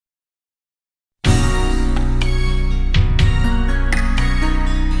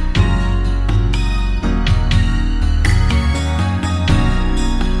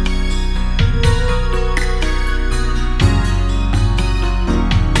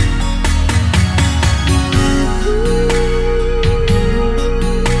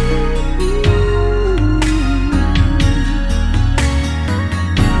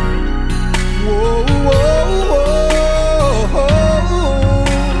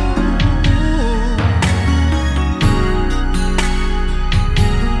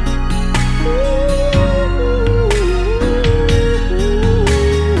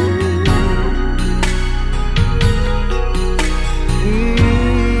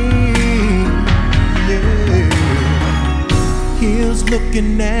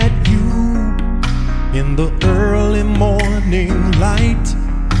looking at you in the early morning light,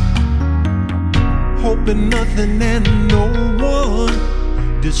 hoping nothing and no one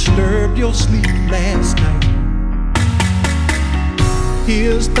disturbed your sleep last night.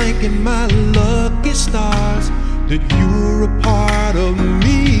 Here's thanking my lucky stars that you're a part of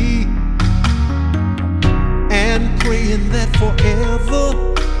me, and praying that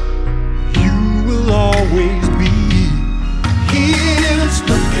forever you will always be. Here's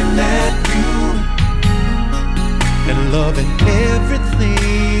looking at you and loving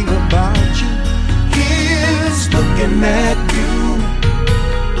everything about you. Here's looking at you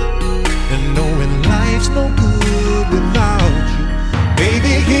and knowing life's no good without you.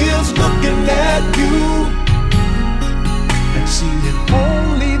 Baby, here's looking at you and seeing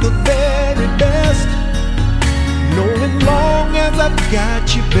only the very best, knowing long as I've got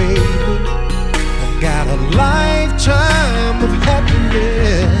you, baby, I've got a lifetime of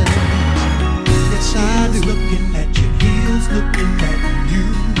happiness. Yes, I do. Looking at you, here's looking at you.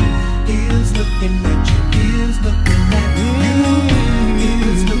 Here's looking at you, here's looking at you.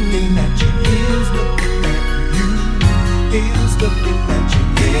 Here's looking at you, here's looking at you. Here's looking at you,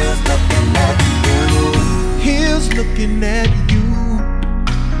 here's looking at you. Here's looking at you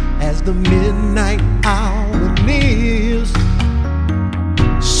as the midnight hour nears,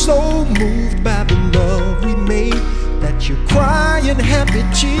 so moved by the love we made that you're crying happy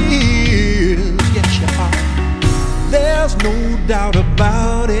tears. Yes, you are. There's no doubt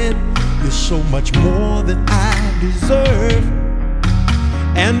about it, you're so much more than I deserve,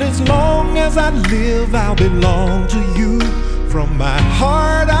 and as long as I live I'll belong to you. From my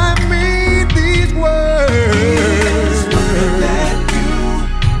heart I mean these words. Here's looking at you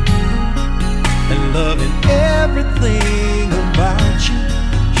and loving everything about you.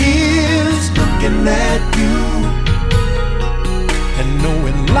 Here's looking at you and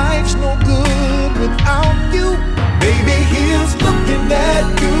knowing life's no good without you. Baby, here's looking at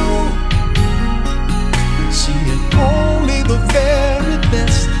you, seeing only the very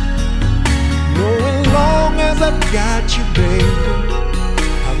best, knowing long as I've got you, baby,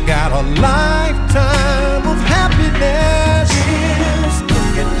 I've got a lifetime of happiness. Here's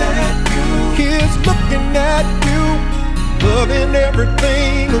looking at you, here's looking at you, loving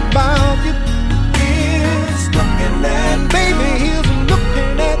everything about you. Here's looking at you, baby, here's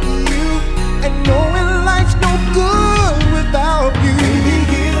looking at you, and knowing life's no good without you. Baby,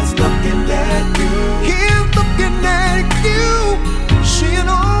 here's looking at you, here's looking at you, seeing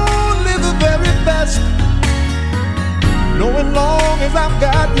only the very best, knowing long as I've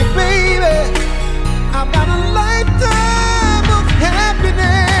got you, baby, I've got a lifetime of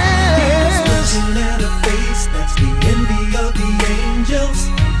happiness. Here's looking at a face that's the envy of the angels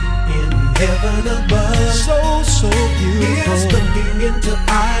in heaven above. So, so beautiful. Here's looking into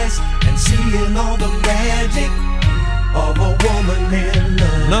eyes and seeing all the magic of a woman in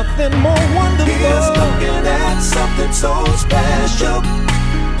love. Nothing more wonderful. Here's looking at something so special,